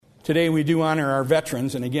Today we do honor our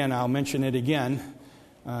veterans, and again, I'll mention it again.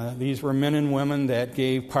 These were men and women that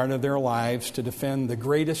gave part of their lives to defend the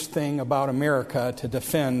greatest thing about America, to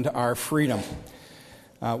defend our freedom.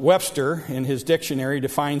 Webster, in his dictionary,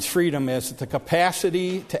 defines freedom as the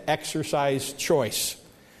capacity to exercise choice.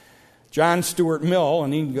 John Stuart Mill,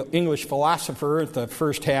 an English philosopher at the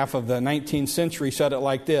first half of the 19th century, said it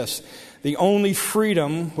like this: "The only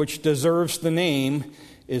freedom which deserves the name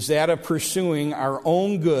is that of pursuing our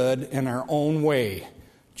own good in our own way,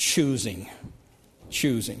 choosing.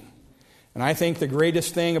 And I think the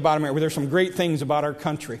greatest thing about America, there's some great things about our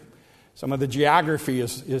country. Some of the geography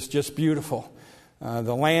is just beautiful.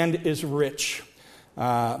 The land is rich.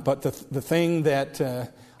 But the thing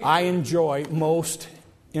that I enjoy most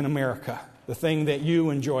in America, the thing that you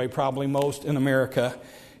enjoy probably most in America,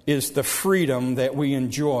 is the freedom that we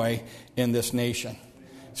enjoy in this nation.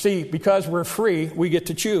 See, because we're free, we get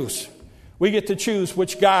to choose. We get to choose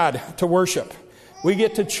which God to worship. We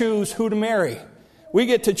get to choose who to marry. We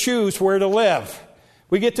get to choose where to live.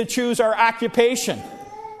 We get to choose our occupation.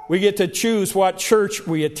 We get to choose what church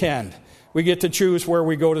we attend. We get to choose where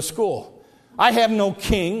we go to school. I have no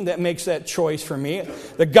king that makes that choice for me.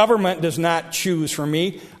 The government does not choose for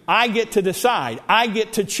me. I get to decide. I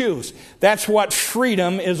get to choose. That's what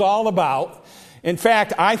freedom is all about. In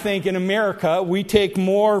fact, I think in America, we take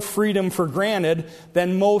more freedom for granted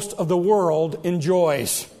than most of the world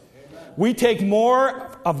enjoys. We take more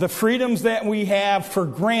of the freedoms that we have for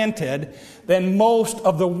granted than most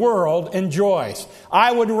of the world enjoys.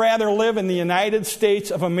 I would rather live in the United States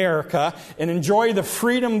of America and enjoy the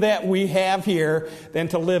freedom that we have here than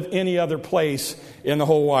to live any other place in the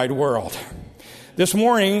whole wide world. This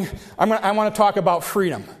morning, I want to talk about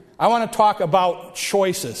freedom. I want to talk about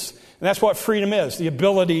choices. And that's what freedom is, the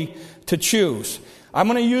ability to choose. I'm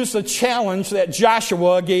going to use the challenge that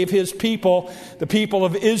Joshua gave his people, the people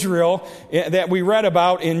of Israel, that we read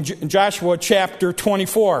about in Joshua chapter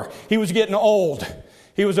 24. He was getting old.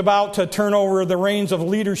 He was about to turn over the reins of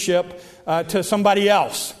leadership to somebody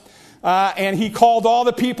else. And he called all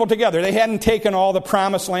the people together. They hadn't taken all the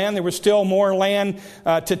promised land. There was still more land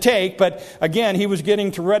to take. But again, he was getting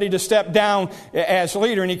ready to step down as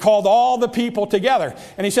leader. And he called all the people together.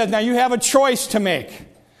 And he said, now you have a choice to make.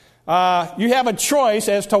 You have a choice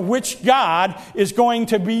as to which God is going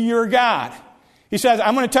to be your God. He says,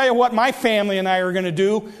 I'm going to tell you what my family and I are going to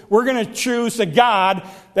do. We're going to choose the God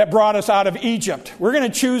that brought us out of Egypt. We're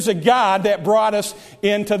going to choose the God that brought us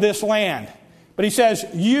into this land. But he says,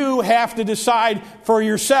 you have to decide for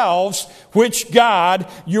yourselves which God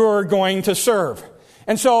you're going to serve.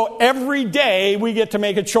 And so every day we get to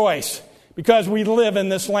make a choice because we live in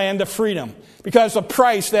this land of freedom. Because the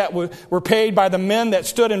price that were paid by the men that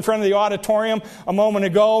stood in front of the auditorium a moment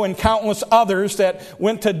ago and countless others that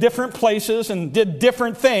went to different places and did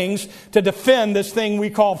different things to defend this thing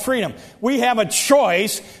we call freedom. We have a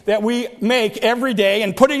choice that we make every day,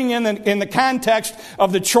 and putting in the context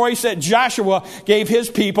of the choice that Joshua gave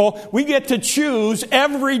his people, we get to choose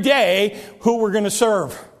every day who we're going to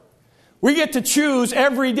serve. We get to choose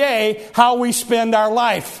every day how we spend our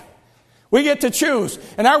life. We get to choose.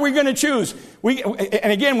 And are we going to choose?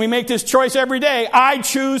 And again, we make this choice every day. I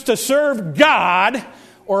choose to serve God,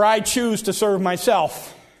 or I choose to serve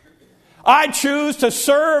myself. I choose to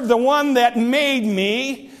serve the one that made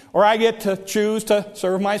me, or I get to choose to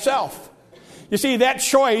serve myself. You see, that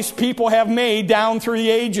choice people have made down through the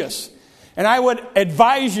ages. And I would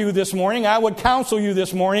advise you this morning, I would counsel you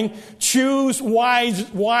this morning, choose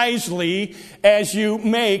wisely as you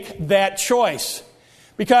make that choice.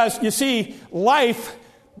 Because, you see, life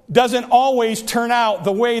doesn't always turn out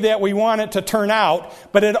the way that we want it to turn out,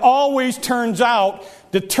 but it always turns out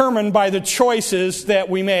determined by the choices that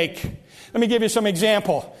we make. Let me give you some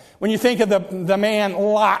example. When you think of the man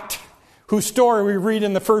Lot, whose story we read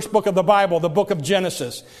in the first book of the Bible, the book of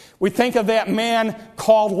Genesis, we think of that man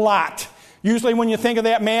called Lot. Usually when you think of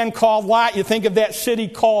that man called Lot, you think of that city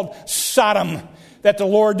called Sodom that the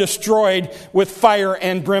Lord destroyed with fire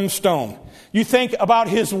and brimstone. You think about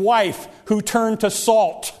his wife who turned to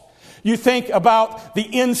salt. You think about the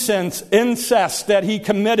incest that he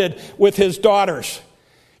committed with his daughters.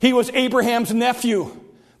 He was Abraham's nephew.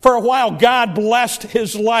 For a while, God blessed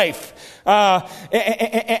his life.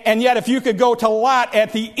 And yet, if you could go to Lot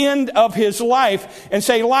at the end of his life and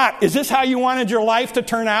say, Lot, is this how you wanted your life to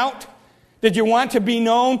turn out? Did you want to be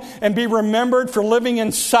known and be remembered for living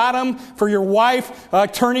in Sodom, for your wife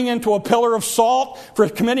turning into a pillar of salt, for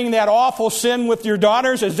committing that awful sin with your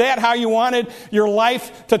daughters? Is that how you wanted your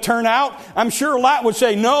life to turn out? I'm sure Lot would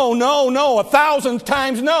say, no, 1,000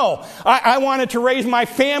 times no. I wanted to raise my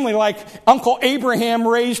family like Uncle Abraham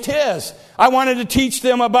raised his. I wanted to teach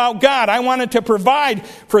them about God. I wanted to provide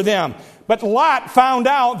for them. But Lot found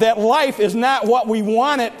out that life is not what we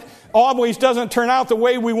want it. Always doesn't turn out the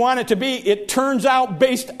way we want it to be. It turns out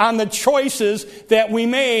based on the choices that we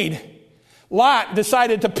made. Lot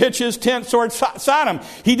decided to pitch his tent towards Sodom.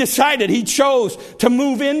 He chose to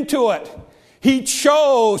move into it. He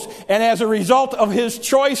chose, and as a result of his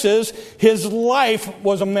choices, his life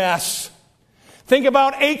was a mess. Think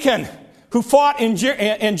about Achan, who fought in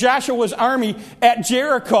Joshua's army at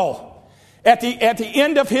Jericho. At the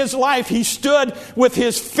end of his life, he stood with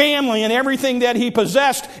his family and everything that he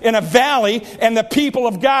possessed in a valley, and the people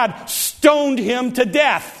of God stoned him to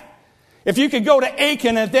death. If you could go to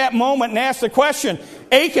Achan at that moment and ask the question,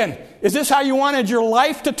 Achan, is this how you wanted your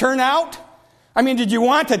life to turn out? I mean, did you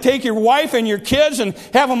want to take your wife and your kids and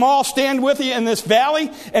have them all stand with you in this valley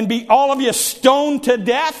and be all of you stoned to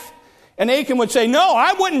death? And Achan would say, no,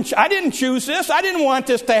 I didn't choose this. I didn't want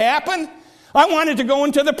this to happen. I wanted to go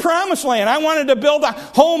into the promised land. I wanted to build a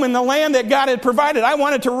home in the land that God had provided. I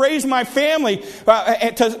wanted to raise my family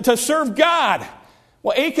to serve God.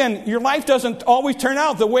 Well, Achan, your life doesn't always turn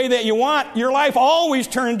out the way that you want. Your life always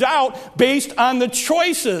turns out based on the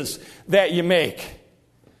choices that you make.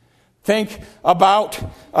 Think about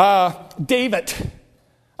David,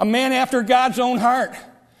 a man after God's own heart.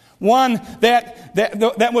 One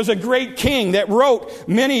that was a great king that wrote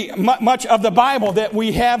much of the Bible that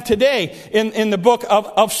we have today in the book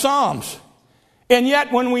of Psalms. And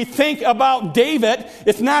yet when we think about David,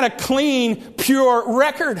 it's not a clean, pure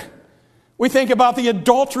record. We think about the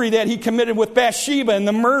adultery that he committed with Bathsheba and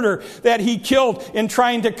the murder that he killed in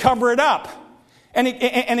trying to cover it up. And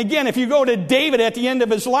again, if you go to David at the end of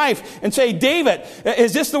his life and say, David,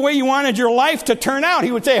 is this the way you wanted your life to turn out?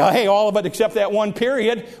 He would say, hey, all of it except that one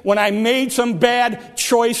period when I made some bad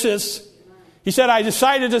choices. He said, I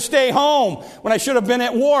decided to stay home when I should have been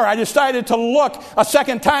at war. I decided to look a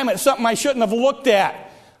second time at something I shouldn't have looked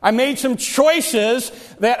at. I made some choices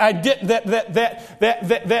that I did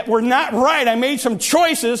that were not right. I made some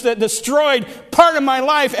choices that destroyed part of my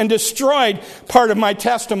life and destroyed part of my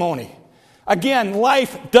testimony. Again,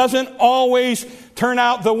 life doesn't always turn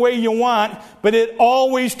out the way you want, but it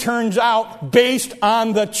always turns out based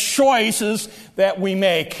on the choices that we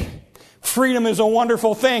make. Freedom is a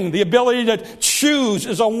wonderful thing. The ability to choose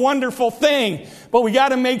is a wonderful thing. But we got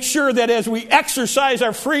to make sure that as we exercise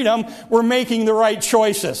our freedom, we're making the right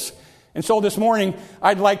choices. And so this morning,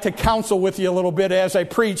 I'd like to counsel with you a little bit as I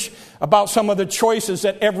preach about some of the choices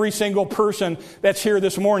that every single person that's here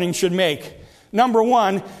this morning should make. Number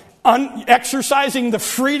one, exercising the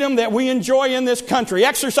freedom that we enjoy in this country,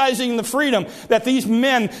 exercising the freedom that these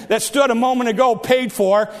men that stood a moment ago paid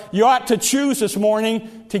for, you ought to choose this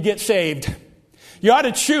morning to get saved. You ought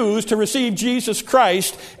to choose to receive Jesus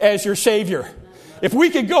Christ as your Savior. If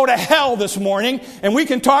we could go to hell this morning and we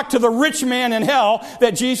can talk to the rich man in hell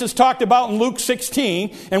that Jesus talked about in Luke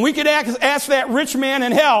 16, and we could ask that rich man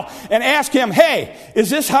in hell and ask him, hey,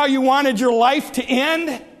 is this how you wanted your life to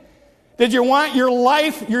end? Did you want your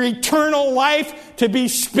life, your eternal life, to be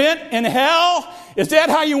spent in hell? Is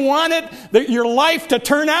that how you wanted your life to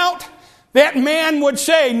turn out? That man would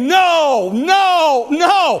say, no.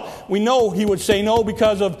 We know he would say no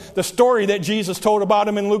because of the story that Jesus told about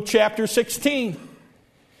him in Luke chapter 16.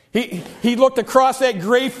 He looked across that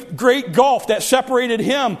great gulf that separated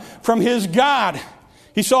him from his God.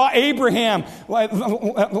 He saw Abraham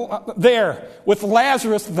there with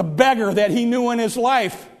Lazarus, the beggar that he knew in his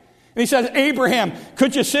life. And he says, Abraham,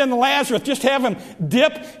 could you send Lazarus, just have him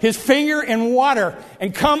dip his finger in water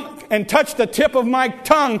and come and touch the tip of my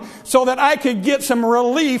tongue so that I could get some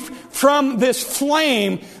relief from this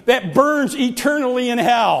flame that burns eternally in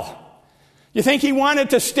hell? You think he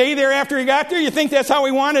wanted to stay there after he got there? You think that's how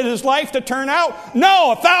he wanted his life to turn out? No,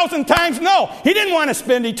 1,000 times no. He didn't want to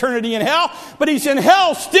spend eternity in hell, but he's in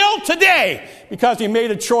hell still today because he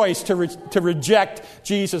made a choice to reject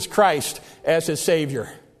Jesus Christ as his Savior.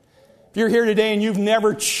 If you're here today and you've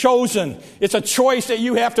never chosen, it's a choice that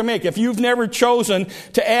you have to make. If you've never chosen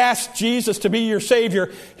to ask Jesus to be your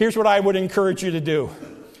Savior, here's what I would encourage you to do.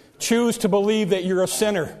 Choose to believe that you're a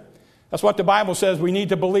sinner. That's what the Bible says we need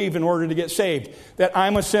to believe in order to get saved. That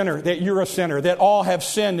I'm a sinner, that you're a sinner, that all have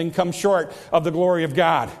sinned and come short of the glory of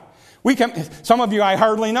God. Some of you I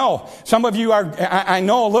hardly know. Some of you I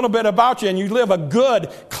know a little bit about you and you live a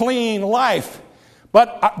good, clean life.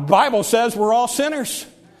 But the Bible says we're all sinners.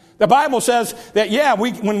 The Bible says that,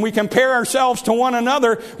 when we compare ourselves to one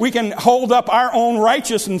another, we can hold up our own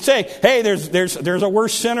righteousness and say, hey, there's a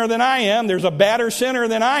worse sinner than I am. There's a badder sinner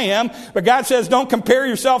than I am. But God says, don't compare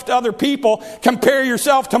yourself to other people. Compare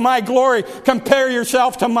yourself to my glory. Compare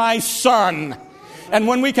yourself to my Son. And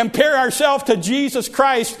when we compare ourselves to Jesus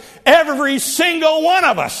Christ, every single one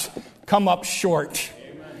of us come up short.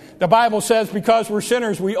 The Bible says because we're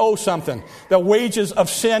sinners, we owe something. The wages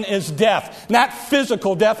of sin is death. Not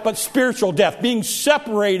physical death, but spiritual death. Being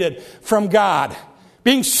separated from God.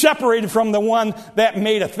 Being separated from the one that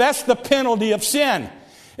made us. That's the penalty of sin.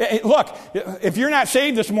 Look, if you're not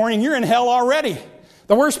saved this morning, you're in hell already.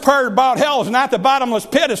 The worst part about hell is not the bottomless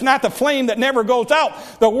pit. It's not the flame that never goes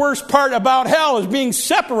out. The worst part about hell is being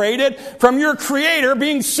separated from your Creator,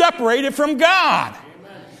 being separated from God.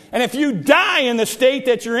 And if you die in the state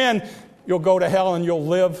that you're in, you'll go to hell and you'll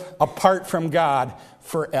live apart from God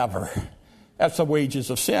forever. That's the wages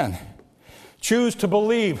of sin. Choose to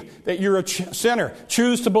believe that you're a sinner.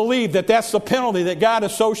 Choose to believe that that's the penalty that God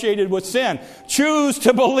associated with sin. Choose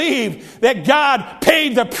to believe that God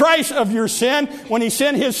paid the price of your sin when He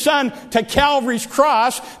sent His Son to Calvary's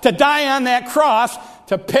cross to die on that cross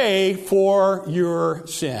to pay for your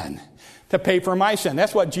sin. To pay for my sin.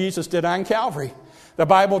 That's what Jesus did on Calvary. The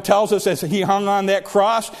Bible tells us as He hung on that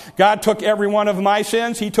cross, God took every one of my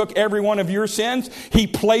sins. He took every one of your sins. He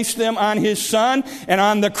placed them on His Son. And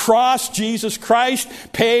on the cross, Jesus Christ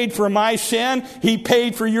paid for my sin. He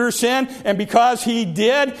paid for your sin. And because He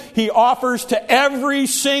did, He offers to every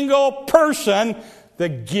single person the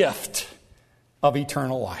gift of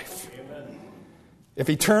eternal life. Amen. If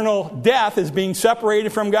eternal death is being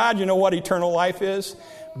separated from God, you know what eternal life is?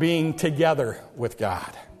 Being together with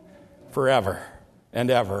God forever. And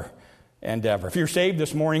ever and ever. If you're saved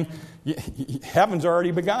this morning, heaven's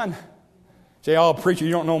already begun. Say, oh, preacher,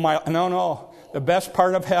 you don't know my... No. The best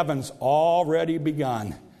part of heaven's already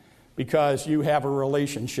begun because you have a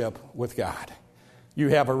relationship with God. You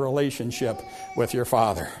have a relationship with your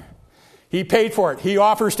Father. He paid for it. He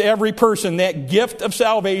offers to every person that gift of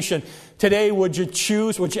salvation. Today, would you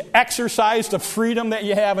exercise the freedom that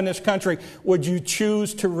you have in this country? Would you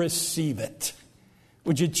choose to receive it?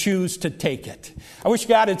 Would you choose to take it? I wish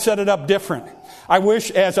God had set it up different. I wish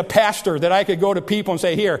as a pastor that I could go to people and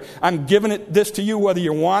say, here, I'm giving this to you whether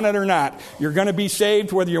you want it or not. You're going to be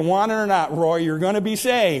saved whether you want it or not, Roy. You're going to be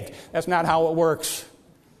saved. That's not how it works.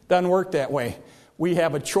 Doesn't work that way. We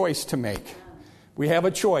have a choice to make. We have a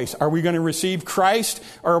choice. Are we going to receive Christ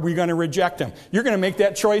or are we going to reject Him? You're going to make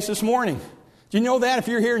that choice this morning. Do you know that? If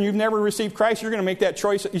you're here and you've never received Christ, you're going to make that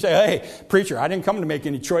choice. You say, hey, preacher, I didn't come to make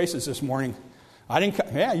any choices this morning.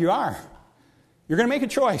 Yeah, you are. You're going to make a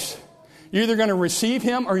choice. You're either going to receive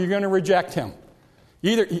Him or you're going to reject Him.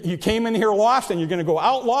 Either you came in here lost and you're going to go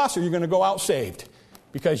out lost or you're going to go out saved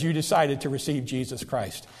because you decided to receive Jesus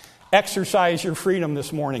Christ. Exercise your freedom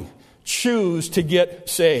this morning. Choose to get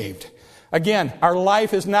saved. Again, our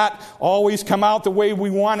life has not always come out the way we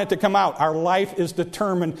want it to come out. Our life is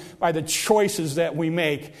determined by the choices that we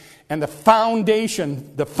make. And the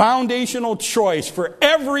foundational choice for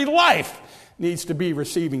every life needs to be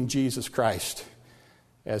receiving Jesus Christ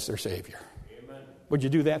as their Savior. Amen. Would you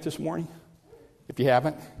do that this morning? If you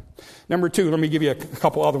haven't. Number 2, let me give you a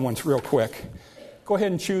couple other ones real quick. Go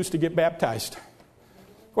ahead and choose to get baptized.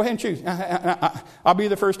 Go ahead and choose. I'll be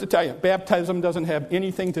the first to tell you, baptism doesn't have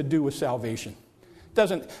anything to do with salvation.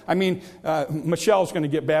 Michelle's going to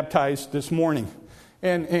get baptized this morning.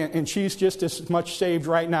 And she's just as much saved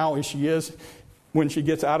right now as she is when she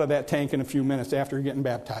gets out of that tank in a few minutes after getting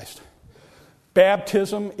baptized.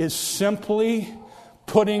 Baptism is simply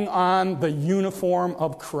putting on the uniform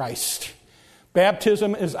of Christ.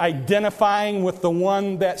 Baptism is identifying with the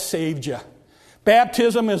one that saved you.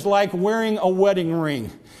 Baptism is like wearing a wedding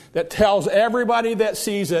ring that tells everybody that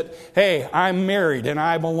sees it, hey, I'm married and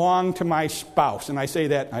I belong to my spouse. And I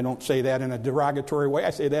don't say that in a derogatory way,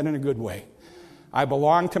 I say that in a good way. I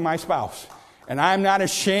belong to my spouse. And I'm not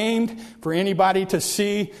ashamed for anybody to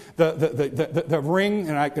see the ring,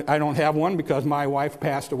 and I don't have one because my wife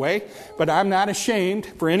passed away, but I'm not ashamed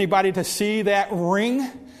for anybody to see that ring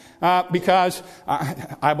because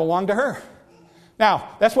I belong to her.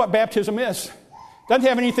 Now, that's what baptism is. It doesn't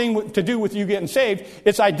have anything to do with you getting saved.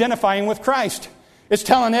 It's identifying with Christ. It's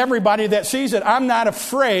telling everybody that sees it, I'm not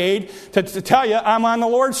afraid to tell you I'm on the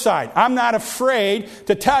Lord's side. I'm not afraid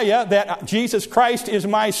to tell you that Jesus Christ is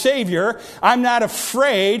my Savior. I'm not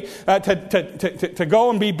afraid to go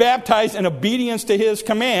and be baptized in obedience to His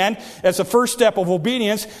command as the first step of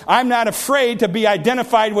obedience. I'm not afraid to be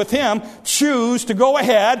identified with Him. Choose to go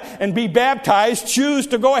ahead and be baptized. Choose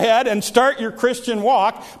to go ahead and start your Christian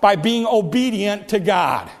walk by being obedient to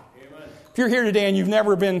God. If you're here today and you've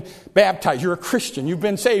never been baptized, you're a Christian, you've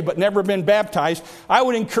been saved but never been baptized, I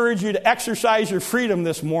would encourage you to exercise your freedom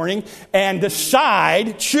this morning and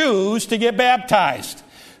choose to get baptized.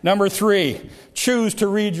 Number 3, choose to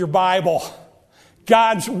read your Bible.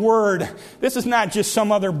 God's Word. This is not just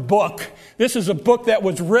some other book. This is a book that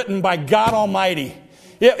was written by God Almighty.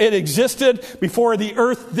 It existed before the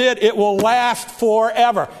earth did. It will last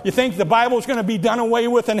forever. You think the Bible is going to be done away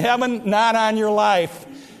with in heaven? Not on your life.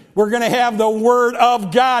 We're going to have the Word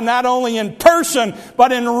of God, not only in person,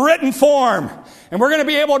 but in written form. And we're going to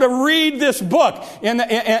be able to read this book in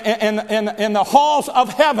the halls of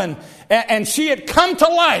heaven and see it come to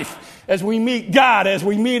life as we meet God, as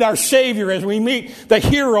we meet our Savior, as we meet the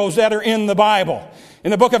heroes that are in the Bible. In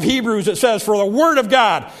the book of Hebrews it says, "For the Word of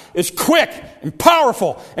God is quick and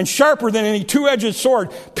powerful and sharper than any two-edged sword,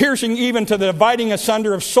 piercing even to the dividing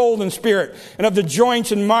asunder of soul and spirit, and of the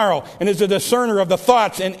joints and marrow, and is a discerner of the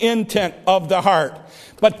thoughts and intent of the heart."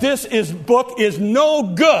 But this book is no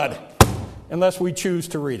good unless we choose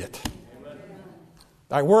to read it. Amen.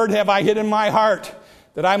 "Thy word have I hid in my heart,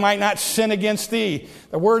 that I might not sin against thee.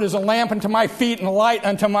 The word is a lamp unto my feet and a light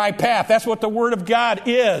unto my path." That's what the Word of God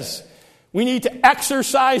is. We need to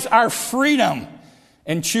exercise our freedom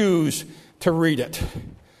and choose to read it.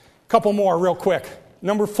 A couple more real quick.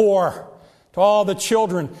 Number 4, to all the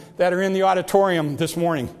children that are in the auditorium this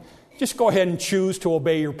morning, just go ahead and choose to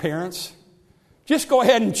obey your parents. Just go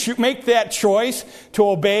ahead and make that choice to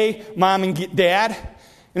obey mom and dad.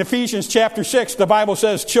 In Ephesians chapter 6, the Bible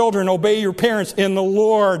says, "Children, obey your parents in the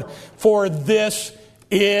Lord, for this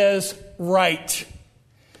is right."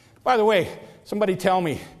 By the way, somebody tell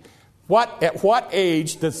me, at what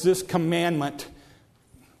age does this commandment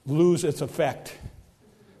lose its effect?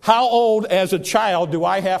 How old as a child do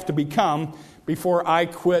I have to become before I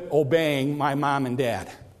quit obeying my mom and dad?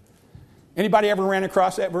 Anybody ever ran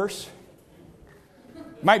across that verse?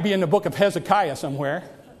 Might be in the book of Hezekiah somewhere.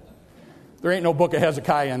 There ain't no book of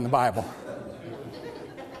Hezekiah in the Bible.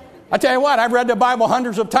 I tell you what, I've read the Bible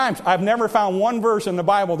hundreds of times. I've never found one verse in the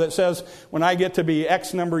Bible that says when I get to be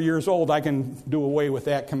X number of years old, I can do away with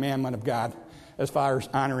that commandment of God as far as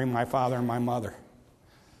honoring my father and my mother.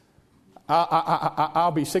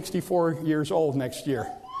 I'll be 64 years old next year.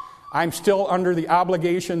 I'm still under the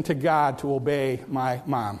obligation to God to obey my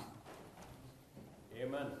mom.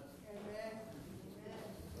 Amen.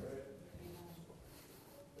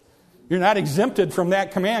 You're not exempted from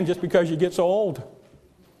that command just because you get so old.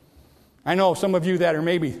 I know some of you that are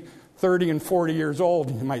maybe 30 and 40 years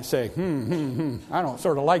old, you might say, I don't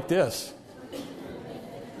sort of like this.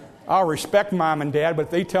 I'll respect mom and dad, but if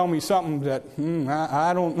they tell me something that,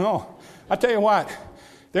 I don't know. I'll tell you what,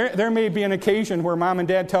 there may be an occasion where mom and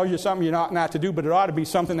dad tell you something you ought not to do, but it ought to be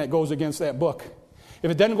something that goes against that book.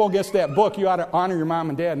 If it doesn't go against that book, you ought to honor your mom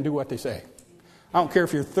and dad and do what they say. I don't care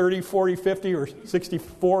if you're 30, 40, 50, or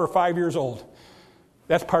 64 or 5 years old.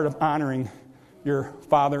 That's part of honoring your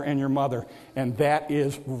father and your mother, and that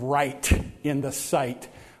is right in the sight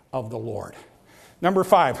of the Lord. Number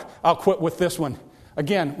 5, I'll quit with this one.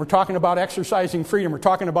 Again, we're talking about exercising freedom. We're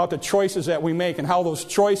talking about the choices that we make and how those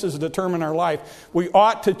choices determine our life. We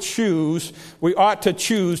ought to choose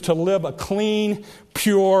to live a clean,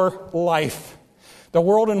 pure life. The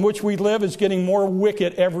world in which we live is getting more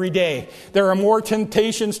wicked every day. There are more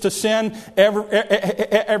temptations to sin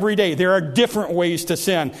every day. There are different ways to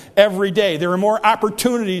sin every day. There are more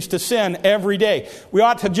opportunities to sin every day. We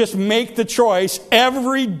ought to just make the choice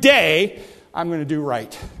every day, I'm going to do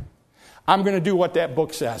right. I'm going to do what that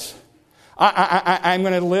book says. I'm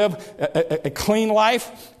going to live a clean life.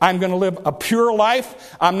 I'm going to live a pure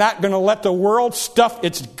life. I'm not going to let the world stuff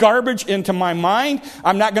its garbage into my mind.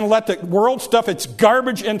 I'm not going to let the world stuff its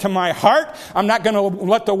garbage into my heart. I'm not going to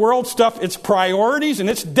let the world stuff its priorities and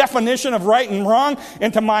its definition of right and wrong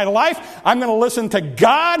into my life. I'm going to listen to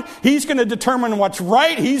God. He's going to determine what's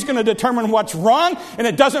right. He's going to determine what's wrong. And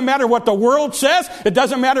it doesn't matter what the world says. It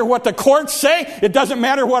doesn't matter what the courts say. It doesn't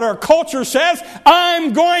matter what our culture says.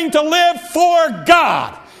 I'm going to live for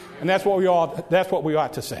God. And that's what we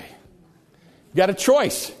ought to say. You got a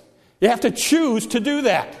choice. You have to choose to do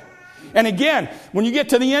that. And again, when you get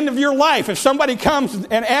to the end of your life, if somebody comes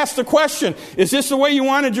and asks the question, is this the way you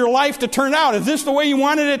wanted your life to turn out? Is this the way you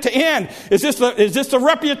wanted it to end? Is this the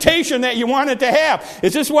reputation that you wanted to have?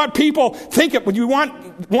 Is this what people think of?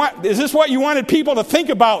 Is this what you wanted people to think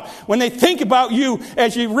about when they think about you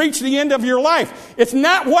as you reach the end of your life? It's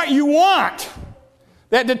not what you want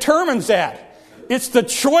that determines that. It's the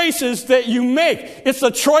choices that you make. It's the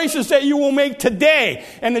choices that you will make today,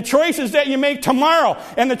 and the choices that you make tomorrow,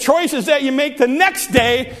 and the choices that you make the next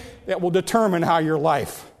day that will determine how your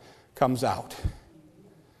life comes out.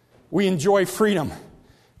 We enjoy freedom.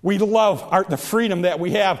 We love the freedom that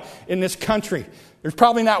we have in this country. There's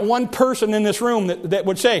probably not one person in this room that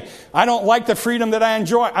would say, I don't like the freedom that I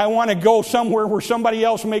enjoy. I want to go somewhere where somebody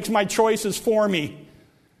else makes my choices for me.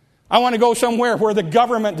 I want to go somewhere where the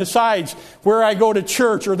government decides where I go to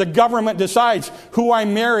church, or the government decides who I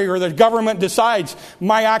marry, or the government decides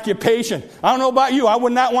my occupation. I don't know about you. I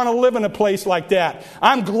would not want to live in a place like that.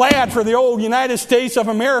 I'm glad for the old United States of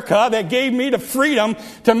America that gave me the freedom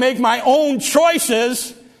to make my own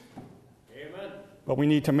choices. Amen. But we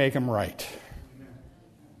need to make them right.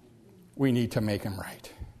 We need to make them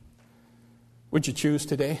right. Would you choose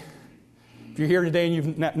today? If you're here today and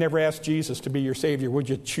you've never asked Jesus to be your Savior, would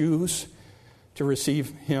you choose to receive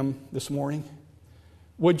Him this morning?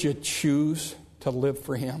 Would you choose to live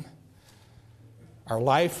for Him? Our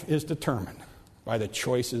life is determined by the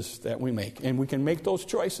choices that we make. And we can make those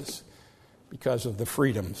choices because of the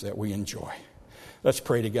freedoms that we enjoy. Let's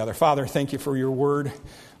pray together. Father, thank you for your word.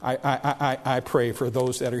 I pray for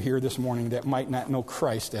those that are here this morning that might not know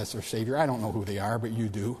Christ as their Savior. I don't know who they are, but you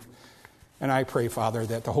do. And I pray, Father,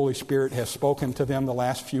 that the Holy Spirit has spoken to them the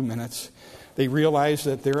last few minutes. They realize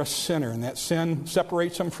that they're a sinner, and that sin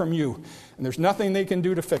separates them from you. And there's nothing they can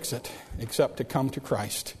do to fix it except to come to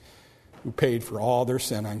Christ, who paid for all their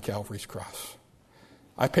sin on Calvary's cross.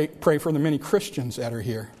 I pray for the many Christians that are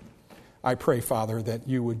here. I pray, Father, that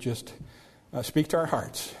you would just speak to our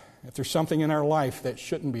hearts. If there's something in our life that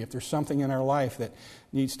shouldn't be, if there's something in our life that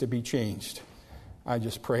needs to be changed, I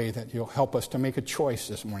just pray that you'll help us to make a choice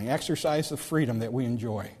this morning. Exercise the freedom that we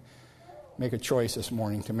enjoy. Make a choice this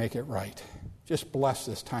morning to make it right. Just bless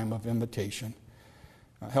this time of invitation.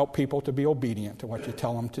 Help people to be obedient to what you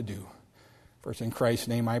tell them to do. For it's in Christ's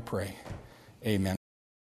name I pray. Amen.